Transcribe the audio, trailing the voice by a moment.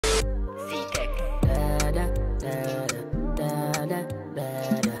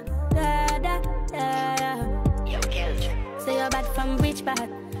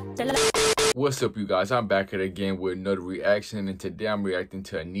What's up, you guys? I'm back at it again with another reaction, and today I'm reacting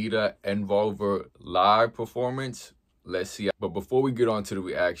to Anitta Envolver live performance. Let's see. But before we get on to the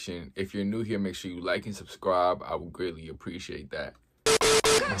reaction, if you're new here, make sure you like and subscribe. I would greatly appreciate that.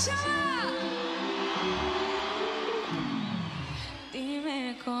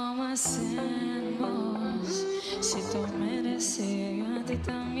 Dime cómo hacemos, si tú mereces, yo a ti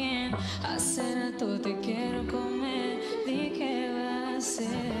también. Hacer tú te quiero comer, di qué va a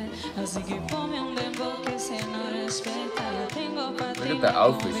hacer. Así que ponme un dembow que se no respeta. Tengo pa' ti. Look at the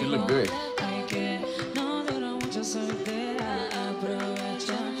outfit, she look good. Ay que no dura mucho soltera,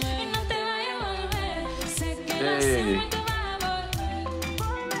 aprovecha y no te vayas a volver. Sé que lo hacemos y tú vas a volver.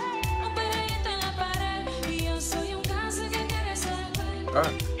 Un perreíto en la pared y yo soy un caso que quieres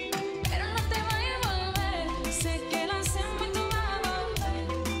resolver. Pero no te vayas a volver. Sé que lo hacemos y tú vas a volver.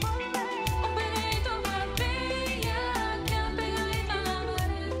 Un perreíto papilla que ha pegadito en la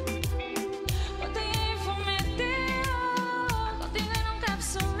pared. Botella y fumeteo, contigo en un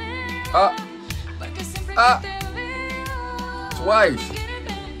capsuleo. Porque siempre que te veo Twice.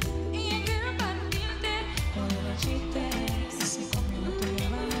 y yo quiero partirte. Oye los chistes, si conmigo tú ya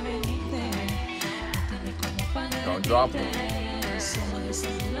vas a venirte. No tienes como para Don't drop them. solo de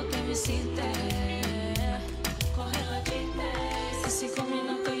saber lo que me hiciste. Coge los chistes, si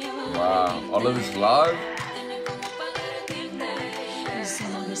conmigo tú ya vas a Wow, all of this live? tienes como para derretirte.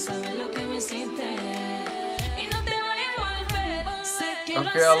 Solo de saber lo que me hiciste. Y no te vayas a volver. Sé que lo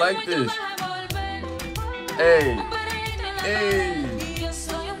Okay, I like hacemos y tú this. vas a volver. Hey, Un perreíto en la hey. pared. Y yo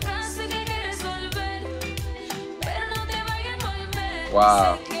soy un caso que quieres resolver. Pero no te vayas a volver.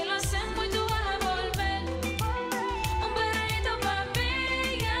 Wow. Sé que lo hacemos y tú vas a volver. Un perreíto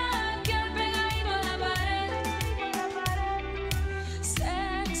papilla que al pegadito a la pared.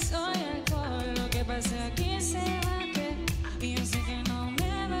 Sexo y alcohol, lo que pase aquí se va a quedar. Y yo sé que no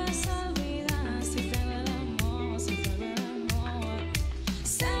me vas a olvidar. Si te hago el amor, si te hago el amor.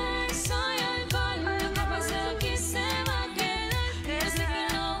 Sexo y alcohol, lo que pase aquí se va a quedar. Y yo sé que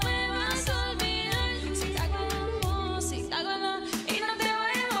no me vas a olvidar. Si te hago el amor, si te hago el amor. Y no te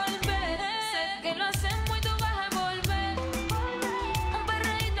vayas a volver. Sé que lo hacemos y tú vas a volver. Un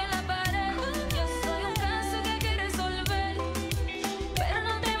perreíto en la pared. Yo soy un caso que quieres resolver. Pero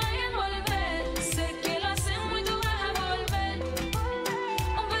no te vayas a volver. Sé que lo hacemos y tú vas a volver.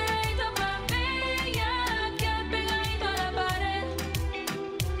 Un perreíto papilla que al pegadito a la pared.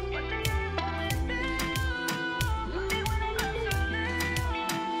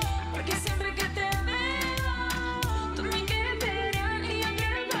 Porque siempre que te veo, tú me quieres pelear y yo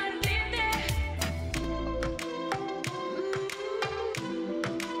quiero partirte.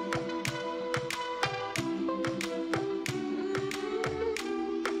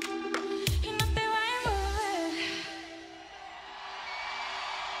 Y no te vayas a volver.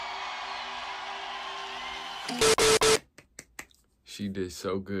 She did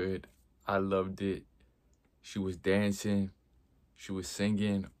so good. I loved it. She was dancing, she was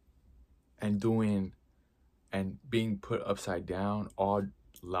singing, and doing and being put upside down all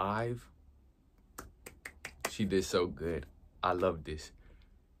live. She did so good. I love this.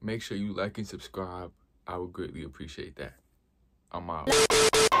 Make sure you like and subscribe. I would greatly appreciate that. I'm out.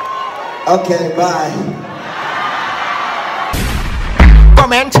 Okay, bye.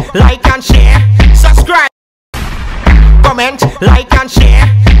 Comment, like and share, subscribe. Comment, like and share,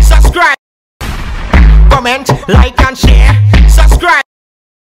 subscribe. Comment, like and share, subscribe.